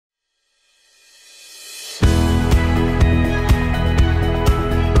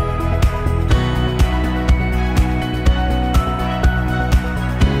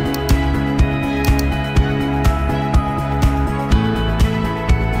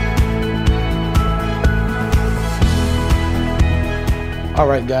All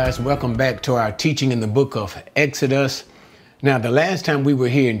right, guys, welcome back to our teaching in the book of Exodus. Now, the last time we were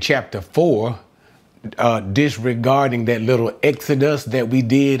here in chapter 4, disregarding that little Exodus that we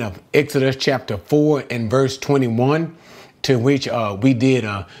did of Exodus chapter 4 and verse 21, to which we did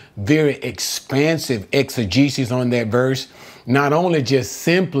a very expansive exegesis on that verse, not only just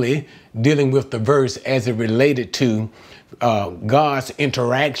simply dealing with the verse as it related to God's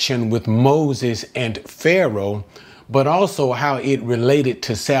interaction with Moses and Pharaoh, but also how it related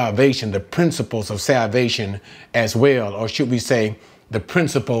to salvation, the principles of salvation as well, or should we say the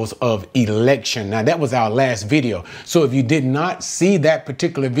principles of election. Now, that was our last video. So if you did not see that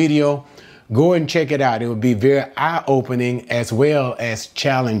particular video, go and check it out. It will be very eye-opening as well as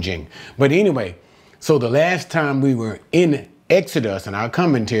challenging. But anyway, so the last time we were in Exodus and our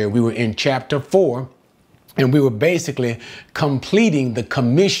commentary, we were in chapter 4. And we were basically completing the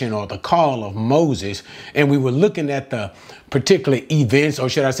commission or the call of Moses. And we were looking at the particular events, or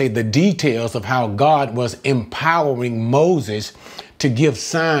should I say the details of how God was empowering Moses to give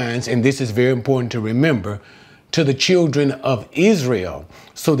signs. And this is very important to remember, to the children of Israel,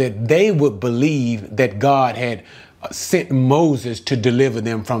 so that they would believe that God had sent Moses to deliver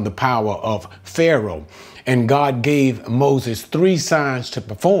them from the power of Pharaoh. And God gave Moses 3 signs to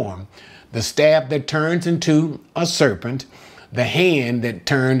perform: the staff that turns into a serpent, the hand that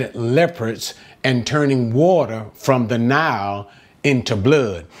turned leopards, and turning water from the Nile into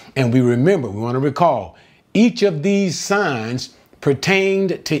blood. And we want to recall, each of these signs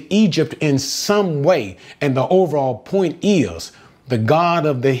pertained to Egypt in some way. And the overall point is, the God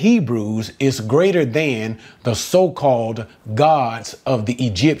of the Hebrews is greater than the so-called gods of the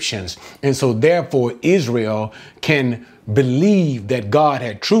Egyptians. And so therefore, Israel can believe that God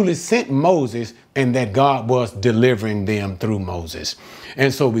had truly sent Moses and that God was delivering them through Moses.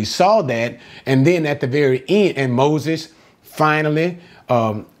 And so we saw that. And then at the very end, and Moses finally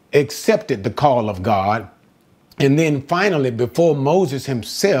accepted the call of God. And then finally, before Moses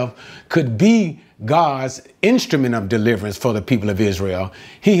himself could be God's instrument of deliverance for the people of Israel,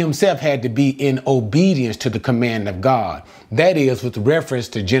 he himself had to be in obedience to the command of God. That is, with reference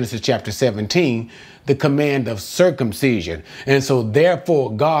to Genesis chapter 17, the command of circumcision. And so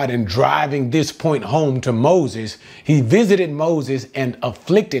therefore, God, in driving this point home to Moses, he visited Moses and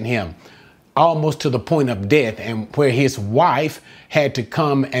afflicted him almost to the point of death, and where his wife had to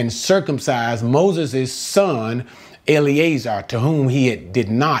come and circumcise Moses' son, Eleazar, to whom he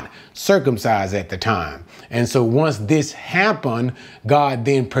did not circumcise at the time. And so once this happened, God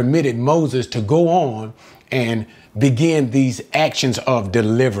then permitted Moses to go on and begin these actions of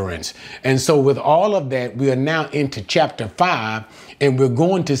deliverance. And so with all of that, we are now into chapter 5, and we're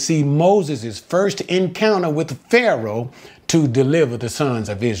going to see Moses' first encounter with Pharaoh to deliver the sons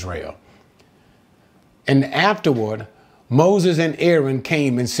of Israel. And afterward, Moses and Aaron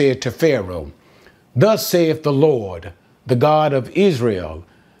came and said to Pharaoh, "Thus saith the Lord, the God of Israel,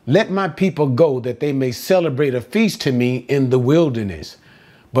 let my people go, that they may celebrate a feast to me in the wilderness."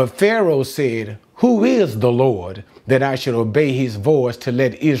 But Pharaoh said, "Who is the Lord, that I should obey his voice to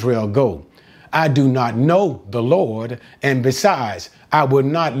let Israel go? I do not know the Lord, and besides, I will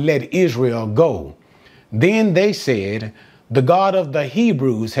not let Israel go." Then they said, "The God of the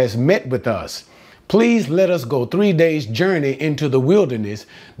Hebrews has met with us. Please let us go 3 days' journey into the wilderness,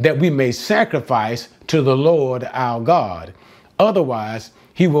 that we may sacrifice to the Lord our God. Otherwise,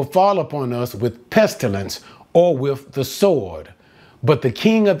 he will fall upon us with pestilence or with the sword." But the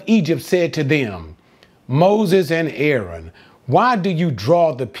king of Egypt said to them, "Moses and Aaron, why do you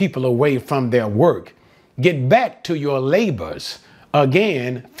draw the people away from their work? Get back to your labors."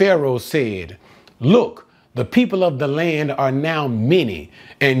 Again, Pharaoh said, "Look, the people of the land are now many,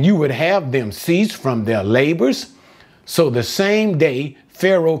 and you would have them cease from their labors?" So the same day,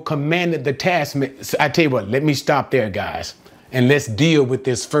 Pharaoh commanded the taskmaster. I tell you what, let me stop there, guys, and let's deal with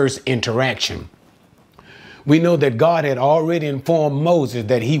this first interaction. We know that God had already informed Moses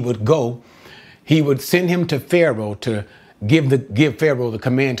that he would go. He would send him to Pharaoh to give Pharaoh the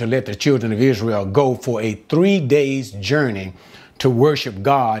command to let the children of Israel go for a 3 days journey to worship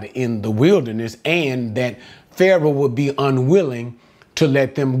God in the wilderness, and that Pharaoh would be unwilling to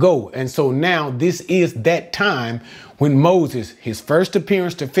let them go. And so now this is that time when Moses, his first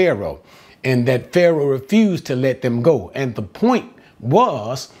appearance to Pharaoh, and that Pharaoh refused to let them go. And the point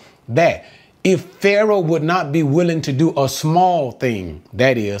was that if Pharaoh would not be willing to do a small thing,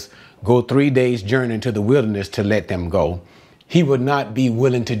 that is, go 3 days journey into the wilderness to let them go, he would not be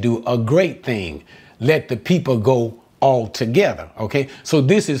willing to do a great thing, let the people go altogether. Okay, so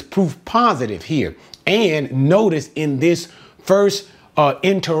this is proof positive here. And notice in this first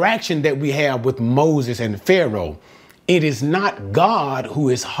interaction that we have with Moses and Pharaoh, It is not God who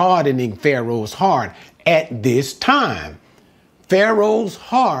is hardening Pharaoh's heart at this time. Pharaoh's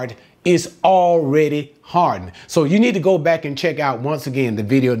heart is already hardened. So you need to go back and check out once again the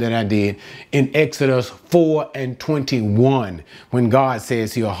video that I did in Exodus 4:21, when God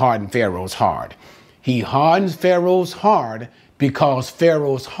says he'll harden Pharaoh's heart. He hardens Pharaoh's heart because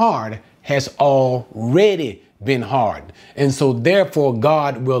Pharaoh's heart has already been hardened. And so therefore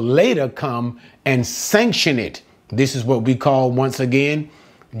God will later come and sanction it. This is what we call, once again,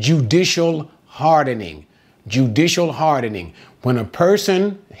 judicial hardening. Judicial hardening. When a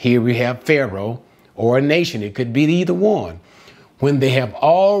person, here we have Pharaoh, or a nation, it could be either one, when they have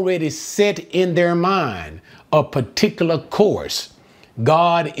already set in their mind a particular course,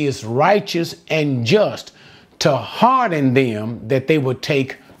 God is righteous and just to harden them that they would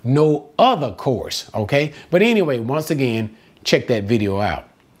take no other course. Okay. But anyway, once again, check that video out.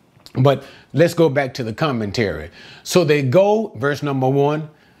 But let's go back to the commentary. So they go, verse number 1,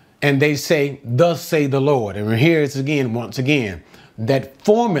 and they say, thus say the Lord. And here it's again, once again, that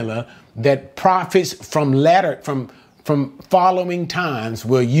formula that prophets from following times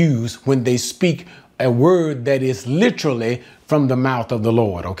will use when they speak a word that is literally from the mouth of the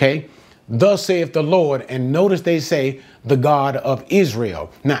Lord. Okay. Thus saith the Lord. And notice they say the God of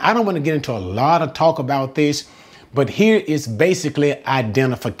Israel. Now, I don't want to get into a lot of talk about this, but here is basically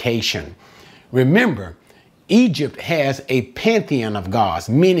identification. Remember, Egypt has a pantheon of gods,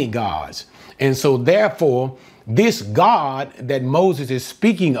 many gods. And so therefore, this God that Moses is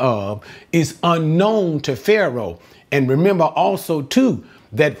speaking of is unknown to Pharaoh. And remember also, too,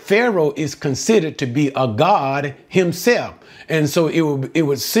 that Pharaoh is considered to be a god himself. And so it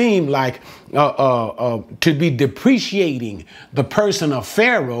would seem like to be depreciating the person of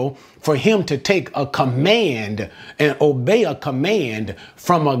Pharaoh for him to take a command and obey a command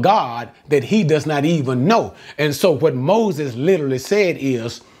from a God that he does not even know. And so what Moses literally said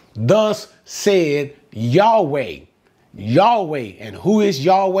is, thus said Yahweh. Yahweh. And who is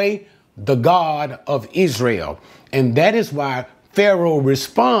Yahweh? The God of Israel. And that is why Pharaoh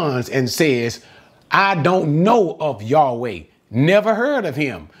responds and says, I don't know of Yahweh. Never heard of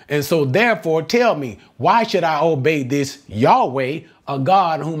him. And so therefore tell me, why should I obey this Yahweh, a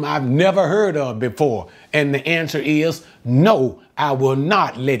God whom I've never heard of before? And the answer is, no, I will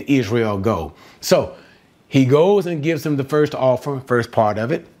not let Israel go. So he goes and gives him the first offer, first part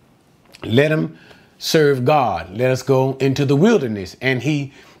of it. Let him serve God. Let us go into the wilderness. And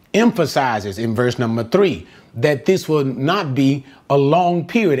he emphasizes in verse number 3 that this will not be a long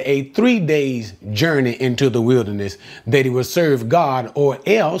period, a 3 days journey into the wilderness, that he will serve God, or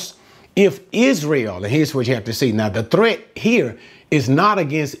else if Israel, and here's what you have to see. Now, the threat here is not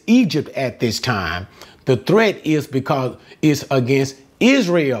against Egypt at this time. The threat is against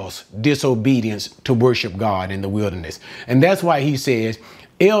Israel's disobedience to worship God in the wilderness. And that's why he says,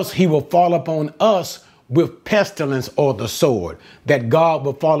 else he will fall upon us with pestilence or the sword, that God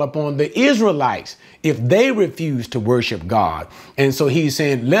will fall upon the Israelites if they refuse to worship God. And so he's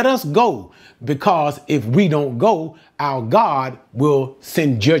saying, let us go, because if we don't go, our God will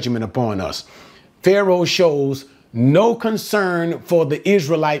send judgment upon us. Pharaoh shows no concern for the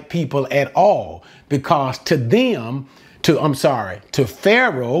Israelite people at all, because to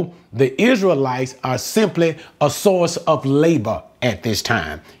Pharaoh, the Israelites are simply a source of labor at this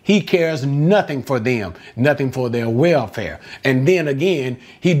time. He cares nothing for them, nothing for their welfare. And then again,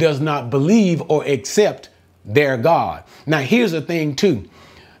 he does not believe or accept their God. Now, here's the thing, too,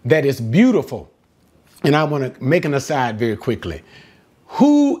 that is beautiful. And I want to make an aside very quickly.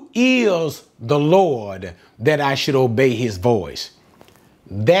 Who is the Lord that I should obey his voice?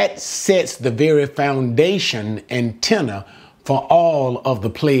 That sets the very foundation and tenor for all of the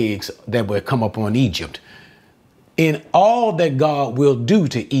plagues that will come upon Egypt. In all that God will do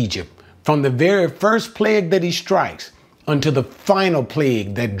to Egypt, from the very first plague that he strikes until the final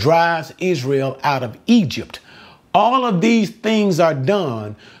plague that drives Israel out of Egypt, all of these things are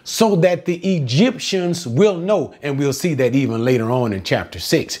done so that the Egyptians will know, and we'll see that even later on in chapter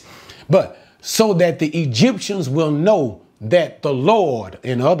 6, but so that the Egyptians will know that the Lord,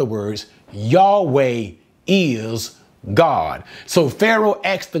 in other words, Yahweh, is God. So Pharaoh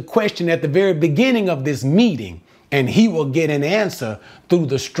asked the question at the very beginning of this meeting, and he will get an answer through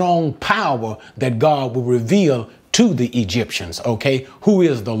the strong power that God will reveal to the Egyptians. Okay, who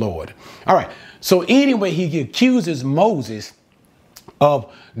is the Lord? All right. So anyway, he accuses Moses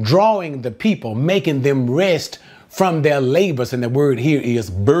of drawing the people, making them rest from their labors. And the word here is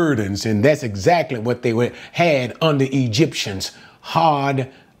burdens. And that's exactly what they had under Egyptians,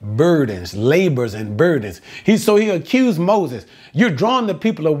 hard burdens, labors and burdens. So he accused Moses. You're drawing the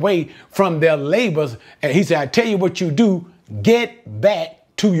people away from their labors. And he said, I tell you what you do, get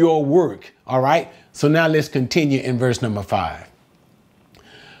back to your work. All right. So now let's continue in verse number 5.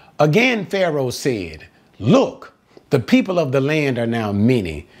 Again, Pharaoh said, look, the people of the land are now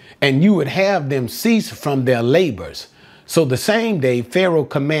many, and you would have them cease from their labors. So the same day, Pharaoh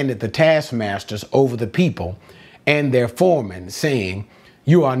commanded the taskmasters over the people and their foremen, saying,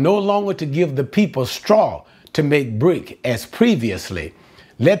 you are no longer to give the people straw to make brick as previously.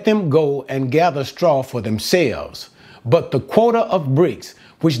 Let them go and gather straw for themselves. But the quota of bricks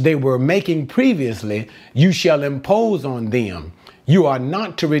which they were making previously, you shall impose on them. You are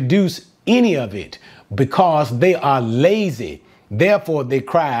not to reduce any of it, because they are lazy. Therefore they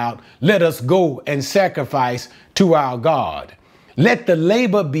cry out, let us go and sacrifice to our God. Let the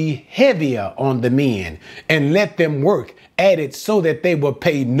labor be heavier on the men, and let them work at it so that they will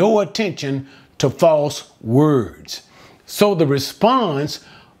pay no attention to false words. So the response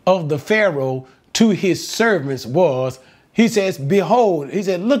of the Pharaoh to his servants was, he says, behold, he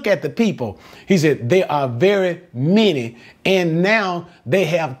said, look at the people. He said, they are very many, and now they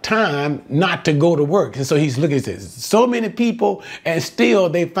have time not to go to work. And so he's looking at this, so many people, and still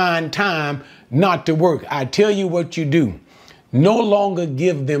they find time not to work. I tell you what you do. No longer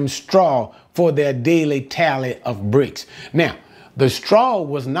give them straw for their daily tally of bricks. Now, the straw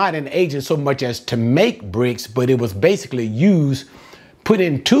was not an agent so much as to make bricks, but it was basically used, put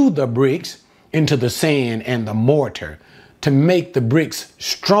into the bricks, into the sand and the mortar, to make the bricks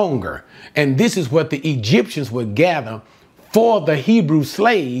stronger. And this is what the Egyptians would gather for the Hebrew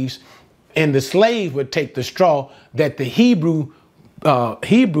slaves, and the slaves would take the straw that the Hebrew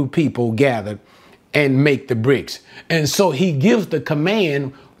people gathered and make the bricks. And so he gives the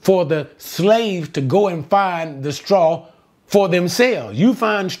command for the slaves to go and find the straw for themselves. You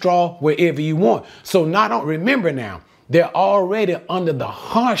find straw wherever you want. So remember now, they're already under the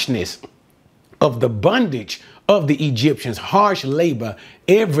harshness of the bondage of the Egyptians, harsh labor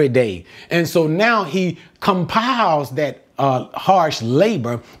every day. And so now he compiles that harsh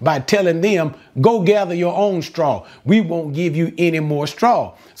labor by telling them, go gather your own straw. We won't give you any more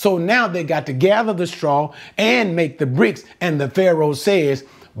straw. So now they got to gather the straw and make the bricks. And the Pharaoh says,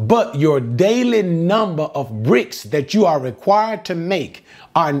 but your daily number of bricks that you are required to make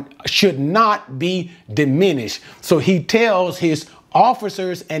should not be diminished. So he tells his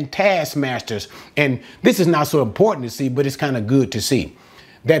officers and taskmasters, and this is not so important to see, but it's kind of good to see,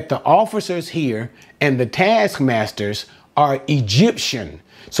 that the officers here and the taskmasters are Egyptian.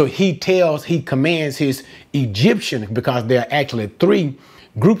 So he commands his Egyptian, because there are actually 3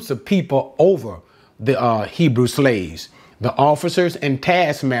 groups of people over the Hebrew slaves: the officers and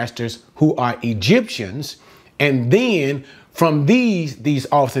taskmasters who are Egyptians. And then from these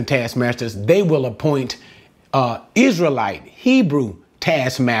officers and taskmasters, they will appoint Israelite Hebrew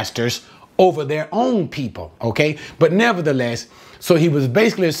taskmasters over their own people. Okay. But nevertheless, so he was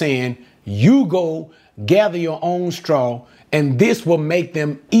basically saying, you go gather your own straw, and this will make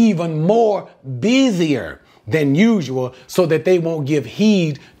them even more busier than usual, so that they won't give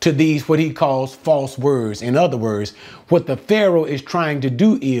heed to these, what he calls false words. In other words, what the Pharaoh is trying to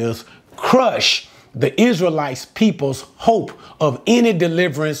do is crush the Israelites people's hope of any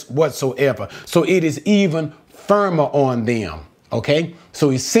deliverance whatsoever. So it is even firmer on them. Okay. So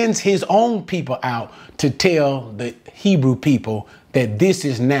he sends his own people out to tell the Hebrew people that this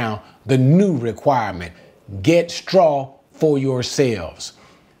is now the new requirement. Get straw for yourselves.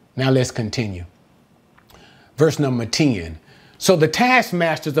 Now let's continue. Verse number 10. So the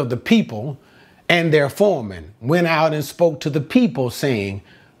taskmasters of the people and their foremen went out and spoke to the people, saying,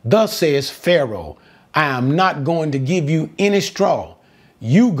 thus says Pharaoh, I am not going to give you any straw.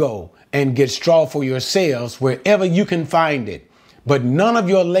 You go and get straw for yourselves wherever you can find it, but none of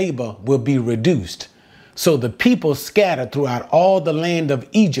your labor will be reduced. So the people scattered throughout all the land of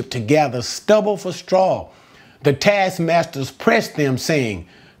Egypt to gather stubble for straw. The taskmasters pressed them, saying,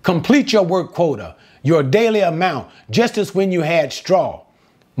 complete your work quota, your daily amount, just as when you had straw.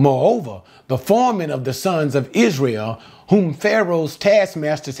 Moreover, the foremen of the sons of Israel, whom Pharaoh's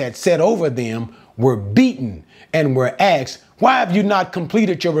taskmasters had set over them, were beaten and were asked, why have you not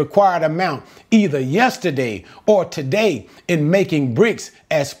completed your required amount either yesterday or today in making bricks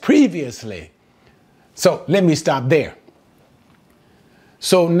as previously? So let me stop there.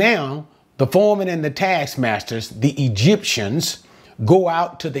 So now the foremen and the taskmasters, the Egyptians, go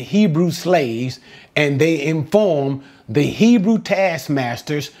out to the Hebrew slaves, and they inform the Hebrew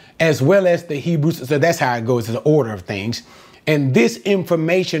taskmasters as well as the Hebrews. So that's how it goes, in the order of things. And this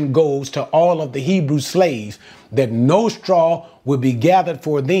information goes to all of the Hebrew slaves that no straw will be gathered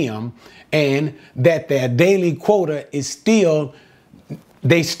for them, and that their daily quota is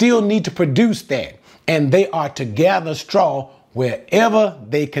they still need to produce that. And they are to gather straw wherever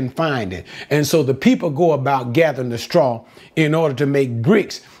they can find it. And so the people go about gathering the straw in order to make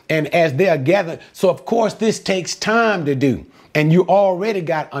bricks. And as they are gathered, so of course this takes time to do. And you already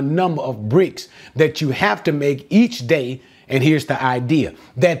got a number of bricks that you have to make each day. And here's the idea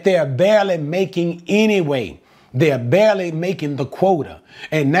that they're barely making anyway. They're barely making the quota.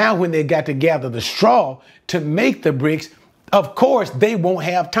 And now when they got to gather the straw to make the bricks, of course, they won't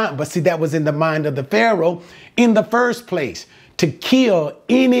have time. But see, that was in the mind of the Pharaoh in the first place, to kill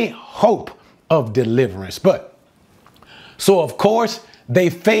any hope of deliverance. But so, of course,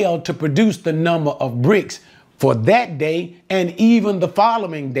 they failed to produce the number of bricks for that day and even the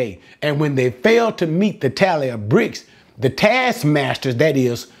following day. And when they failed to meet the tally of bricks, the taskmasters, that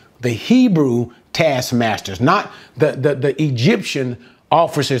is, the Hebrew taskmasters, not the Egyptian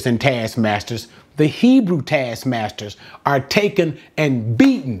officers and taskmasters, the Hebrew taskmasters are taken and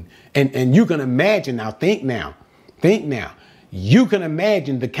beaten. And you can imagine now, think now, you can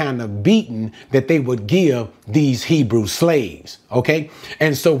imagine the kind of beating that they would give these Hebrew slaves. OK,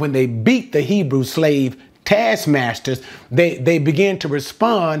 and so when they beat the Hebrew slave taskmasters, they began to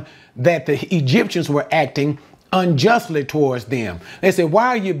respond that the Egyptians were acting unjustly towards them. They said, why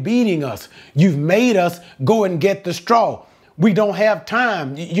are you beating us? You've made us go and get the straw. We don't have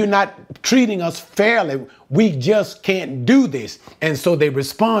time. You're not treating us fairly. We just can't do this. And so they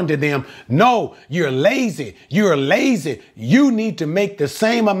respond to them, no, you're lazy. You're lazy. You need to make the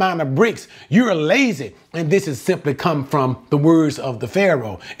same amount of bricks. You're lazy. And this has simply come from the words of the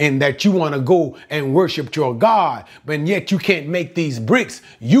Pharaoh, and that you want to go and worship your God, but yet you can't make these bricks.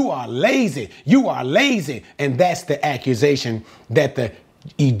 You are lazy. You are lazy. And that's the accusation that the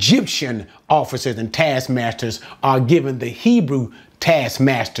Egyptian officers and taskmasters are giving the Hebrew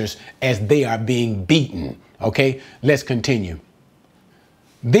taskmasters as they are being beaten. Okay, let's continue.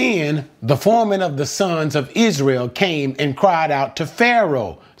 Then the foreman of the sons of Israel came and cried out to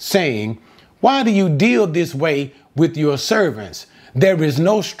Pharaoh, saying, why do you deal this way with your servants? There is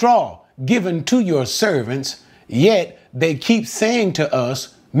no straw given to your servants, yet they keep saying to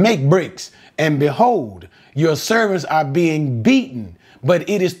us, make bricks. And behold, your servants are being beaten, but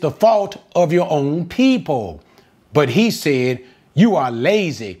it is the fault of your own people. But he said, you are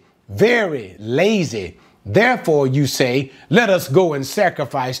lazy, very lazy. Therefore you say, let us go and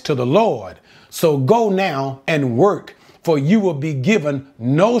sacrifice to the Lord. So go now and work, for you will be given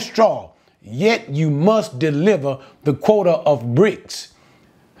no straw, yet you must deliver the quota of bricks.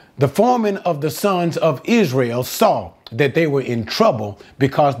 The foreman of the sons of Israel saw that they were in trouble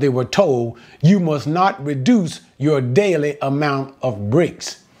because they were told, you must not reduce your daily amount of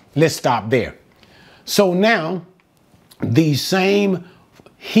bricks. Let's stop there. So now these same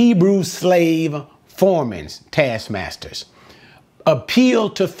Hebrew slave foremen, taskmasters, appeal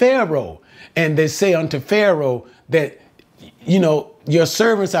to Pharaoh, and they say unto Pharaoh that, you know, your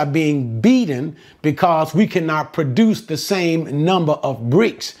servants are being beaten because we cannot produce the same number of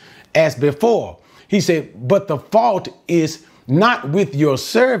bricks as before. He said, but the fault is not with your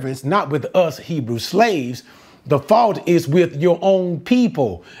servants, not with us Hebrew slaves. The fault is with your own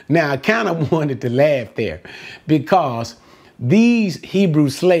people. Now, I kind of wanted to laugh there because these Hebrew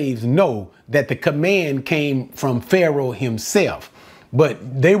slaves know that the command came from Pharaoh himself.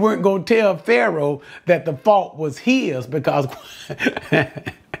 But they weren't going to tell Pharaoh that the fault was his, because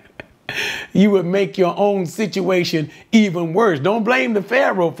you would make your own situation even worse. Don't blame the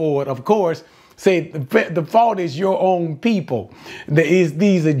Pharaoh for it, of course. Say the fault is your own people. There is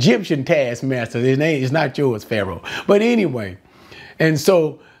these Egyptian taskmasters. His name is not yours, Pharaoh. But anyway, and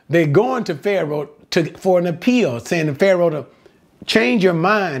so they're going to Pharaoh for an appeal, saying to Pharaoh to change your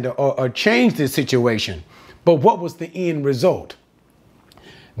mind or change the situation. But what was the end result?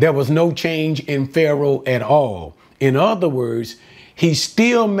 There was no change in Pharaoh at all. In other words, he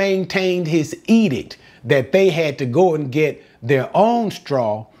still maintained his edict that they had to go and get their own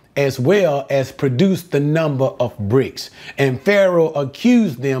straw as well as produce the number of bricks. And Pharaoh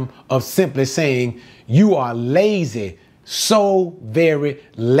accused them of simply saying, you are lazy, so very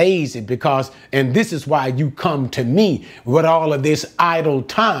lazy, because, and this is why you come to me with all of this idle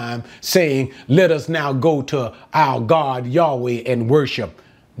time saying, let us now go to our God Yahweh and worship.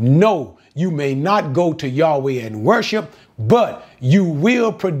 No, you may not go to Yahweh and worship, but you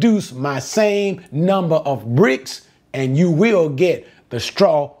will produce my same number of bricks and you will get the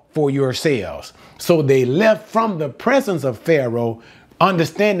straw for yourselves. So they left from the presence of Pharaoh,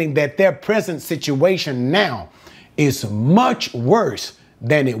 understanding that their present situation now is much worse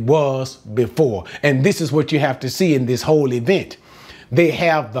than it was before. And this is what you have to see in this whole event. They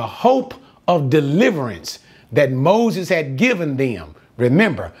have the hope of deliverance that Moses had given them.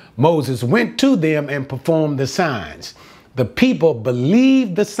 Remember, Moses went to them and performed the signs. The people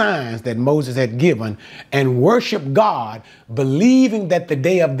believed the signs that Moses had given and worshiped God, believing that the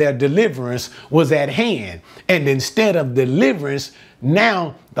day of their deliverance was at hand. And instead of deliverance,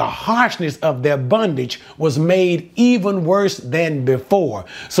 now the harshness of their bondage was made even worse than before.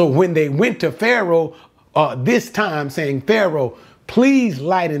 So when they went to Pharaoh this time saying, Pharaoh, please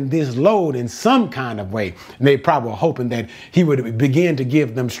lighten this load in some kind of way. And they probably were hoping that he would begin to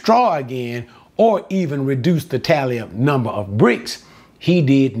give them straw again, or even reduce the tally of number of bricks. He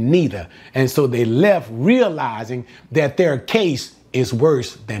did neither. And so they left realizing that their case is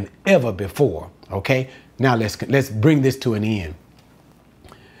worse than ever before. Okay, now let's bring this to an end.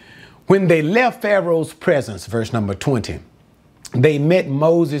 When they left Pharaoh's presence, verse number 20, they met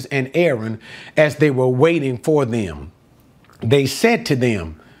Moses and Aaron as they were waiting for them. They said to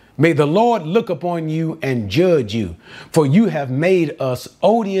them, may the Lord look upon you and judge you, for you have made us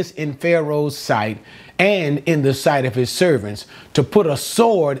odious in Pharaoh's sight and in the sight of his servants, to put a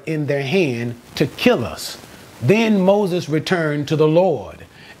sword in their hand to kill us. Then Moses returned to the Lord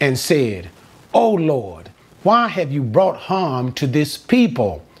and said, O Lord, why have you brought harm to this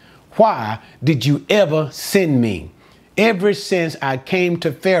people? Why did you ever send me? Ever since I came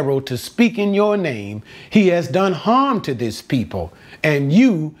to Pharaoh to speak in your name, he has done harm to this people, and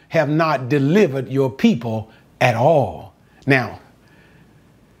you have not delivered your people at all. Now,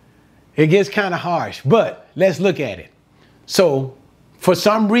 it gets kind of harsh, but let's look at it. So, for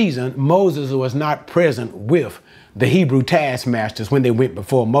some reason, Moses was not present with the Hebrew taskmasters when they went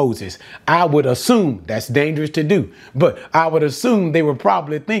before Moses. I would assume that's dangerous to do, but I would assume they were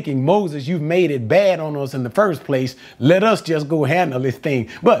probably thinking, Moses, you've made it bad on us in the first place. Let us just go handle this thing.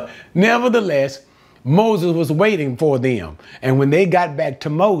 But nevertheless, Moses was waiting for them. And when they got back to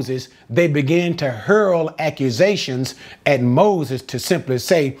Moses, they began to hurl accusations at Moses to simply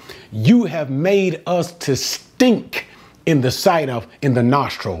say, you have made us to stink in the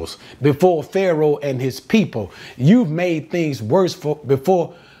nostrils before Pharaoh and his people. You've made things worse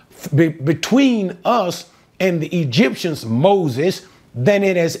between us and the Egyptians, Moses, than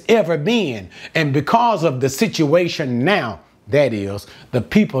it has ever been. And because of the situation now, that is, the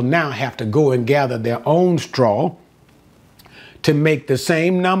people now have to go and gather their own straw to make the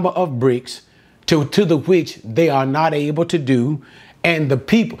same number of bricks to the which they are not able to do. And the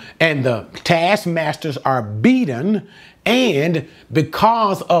people and the taskmasters are beaten. And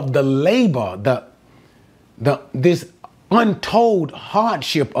because of the labor, this untold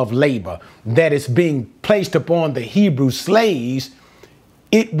hardship of labor that is being placed upon the Hebrew slaves,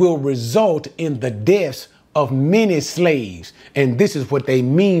 it will result in the deaths of many slaves. And this is what they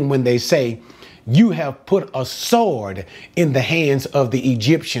mean when they say, you have put a sword in the hands of the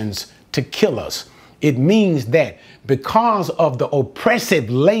Egyptians to kill us. It means that because of the oppressive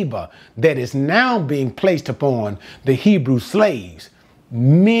labor that is now being placed upon the Hebrew slaves,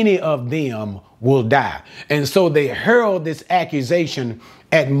 many of them will die. And so they hurl this accusation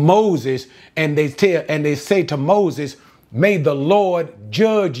at Moses, and they say to Moses, may the Lord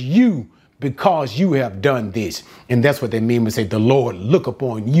judge you because you have done this. And that's what they mean when they say the Lord look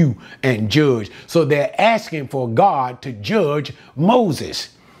upon you and judge. So they're asking for God to judge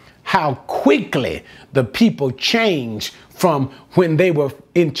Moses. How quickly the people changed from when they were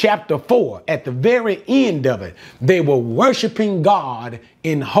in chapter 4, at the very end of it, they were worshiping God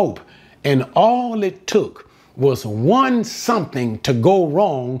in hope. And all it took was one something to go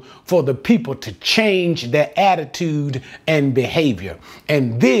wrong for the people to change their attitude and behavior.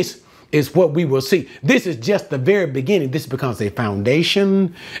 And this is what we will see. This is just the very beginning. This becomes a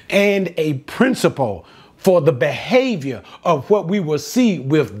foundation and a principle for the behavior of what we will see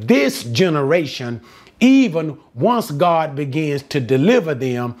with this generation, even once God begins to deliver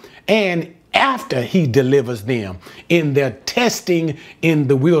them and after he delivers them in their testing in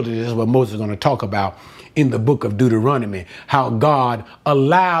the wilderness. That's what Moses is going to talk about in the book of Deuteronomy, how God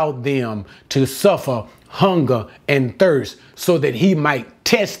allowed them to suffer hunger and thirst so that he might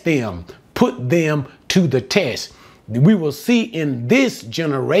test them, put them to the test. We will see in this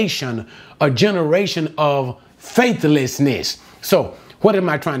generation a generation of faithlessness. So what am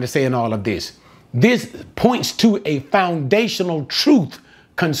I trying to say in all of this? This points to a foundational truth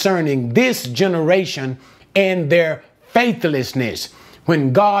concerning this generation and their faithlessness.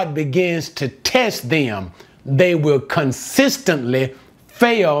 When God begins to test them, they will consistently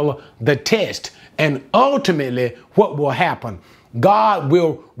fail the test. And ultimately, what will happen? God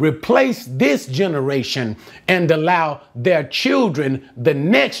will replace this generation and allow their children, the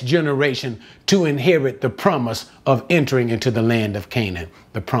next generation, to inherit the promise of entering into the land of Canaan,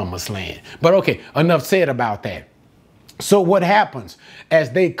 the promised land. But okay, enough said about that. So what happens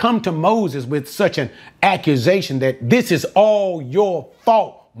as they come to Moses with such an accusation that this is all your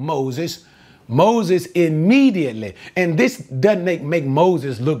fault, Moses? Moses immediately, and this doesn't make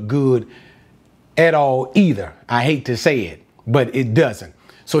Moses look good at all either. I hate to say it, but it doesn't.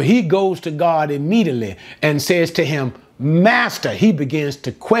 So he goes to God immediately and says to him, Master. He begins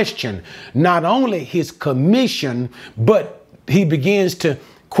to question not only his commission, but he begins to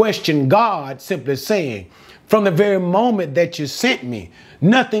question God, simply saying, from the very moment that you sent me,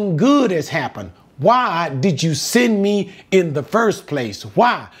 nothing good has happened. Why did you send me in the first place?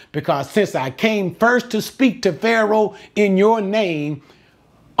 Why? Because since I came first to speak to Pharaoh in your name,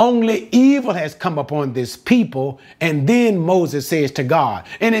 only evil has come upon this people. And then Moses says to God,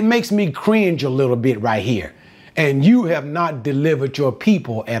 and it makes me cringe a little bit right here, and you have not delivered your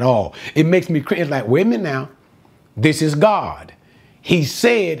people at all. It makes me cringe, like, wait a minute now. This is God. He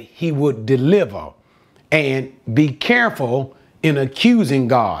said he would deliver, and be careful in accusing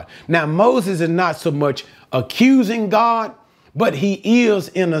God. Now, Moses is not so much accusing God, but he is,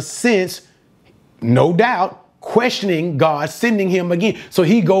 in a sense, no doubt, questioning God, sending him again. So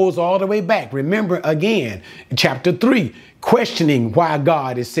he goes all the way back. Remember again, chapter 3, questioning why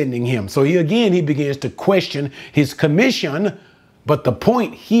God is sending him. So he begins to question his commission. But the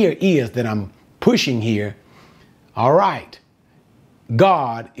point here is that I'm pushing here. All right,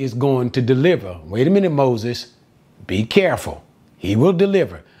 God is going to deliver. Wait a minute, Moses, be careful. He will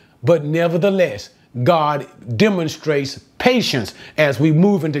deliver. But nevertheless, God demonstrates patience. As we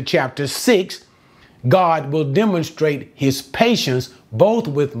move into chapter 6, God will demonstrate his patience both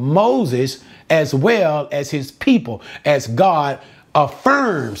with Moses as well as his people, as God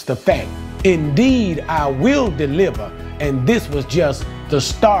affirms the fact, indeed, I will deliver. And this was just the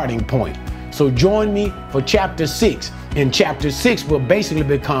starting point. So join me for chapter 6. And chapter 6 will basically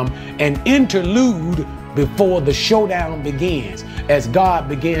become an interlude before the showdown begins, as God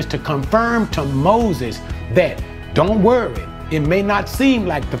begins to confirm to Moses that, don't worry, it may not seem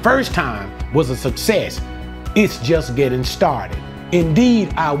like the first time was a success. It's just getting started.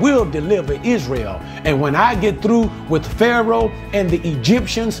 Indeed, I will deliver Israel. And when I get through with Pharaoh and the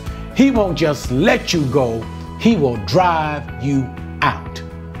Egyptians, he won't just let you go. He will drive you out.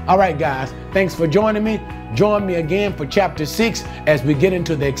 All right, guys, thanks for joining me. Join me again for chapter 6 as we get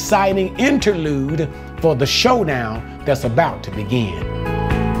into the exciting interlude for the showdown that's about to begin.